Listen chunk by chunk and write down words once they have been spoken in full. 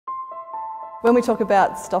When we talk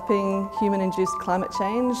about stopping human-induced climate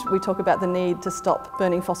change, we talk about the need to stop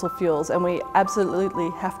burning fossil fuels, and we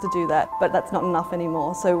absolutely have to do that, but that's not enough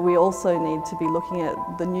anymore. So we also need to be looking at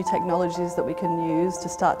the new technologies that we can use to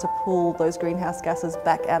start to pull those greenhouse gases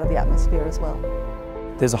back out of the atmosphere as well.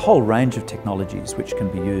 There's a whole range of technologies which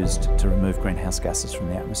can be used to remove greenhouse gases from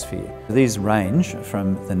the atmosphere. These range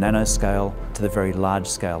from the nanoscale to the very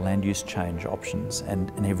large-scale land use change options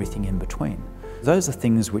and everything in between. Those are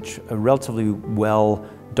things which are relatively well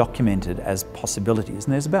documented as possibilities,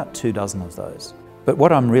 and there's about 24 of those. But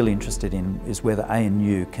what I'm really interested in is whether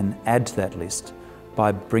ANU can add to that list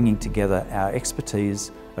by bringing together our expertise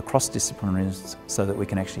across disciplines so that we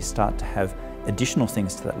can actually start to have additional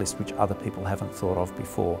things to that list which other people haven't thought of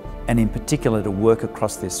before. And in particular to work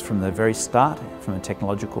across this from the very start, from a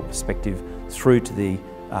technological perspective, through to the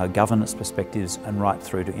governance perspectives and right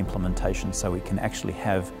through to implementation, so we can actually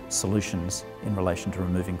have solutions in relation to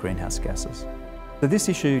removing greenhouse gases. But this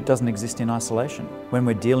issue doesn't exist in isolation. When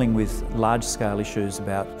we're dealing with large-scale issues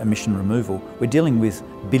about emission removal, we're dealing with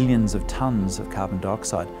billions of tonnes of carbon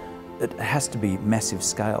dioxide. It has to be massive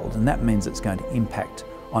scaled, and that means it's going to impact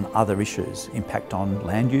on other issues, impact on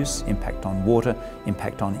land use, impact on water,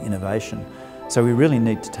 impact on innovation. So we really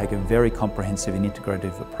need to take a very comprehensive and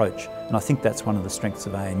integrative approach, and I think that's one of the strengths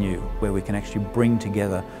of ANU, where we can actually bring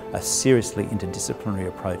together a seriously interdisciplinary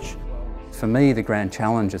approach. For me, the grand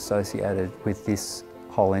challenge associated with this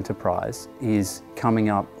whole enterprise is coming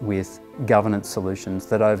up with governance solutions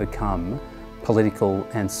that overcome political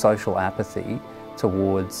and social apathy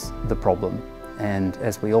towards the problem. And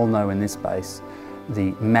as we all know in this space,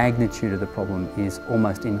 the magnitude of the problem is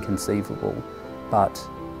almost inconceivable, but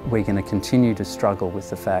we're going to continue to struggle with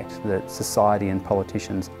the fact that society and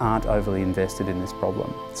politicians aren't overly invested in this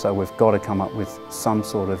problem. So we've got to come up with some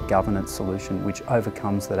sort of governance solution which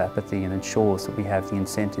overcomes that apathy and ensures that we have the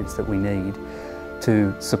incentives that we need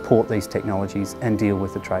to support these technologies and deal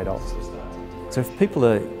with the trade-offs. So if people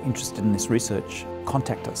are interested in this research,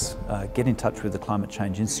 contact us. Get in touch with the Climate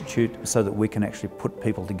Change Institute so that we can actually put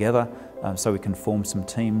people together, so we can form some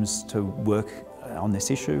teams to work on this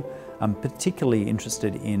issue. I'm particularly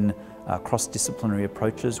interested in cross-disciplinary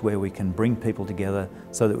approaches where we can bring people together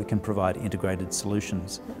so that we can provide integrated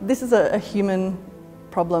solutions. This is a human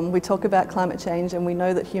problem. We talk about climate change and we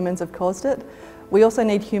know that humans have caused it. We also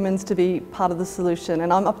need humans to be part of the solution,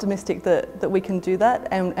 and I'm optimistic that we can do that,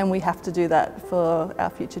 and we have to do that for our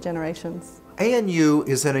future generations. ANU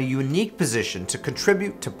is in a unique position to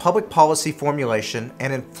contribute to public policy formulation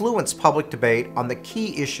and influence public debate on the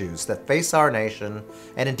key issues that face our nation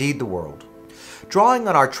and indeed the world. Drawing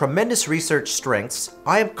on our tremendous research strengths,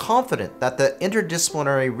 I am confident that the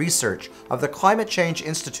interdisciplinary research of the Climate Change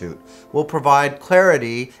Institute will provide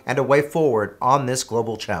clarity and a way forward on this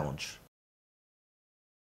global challenge.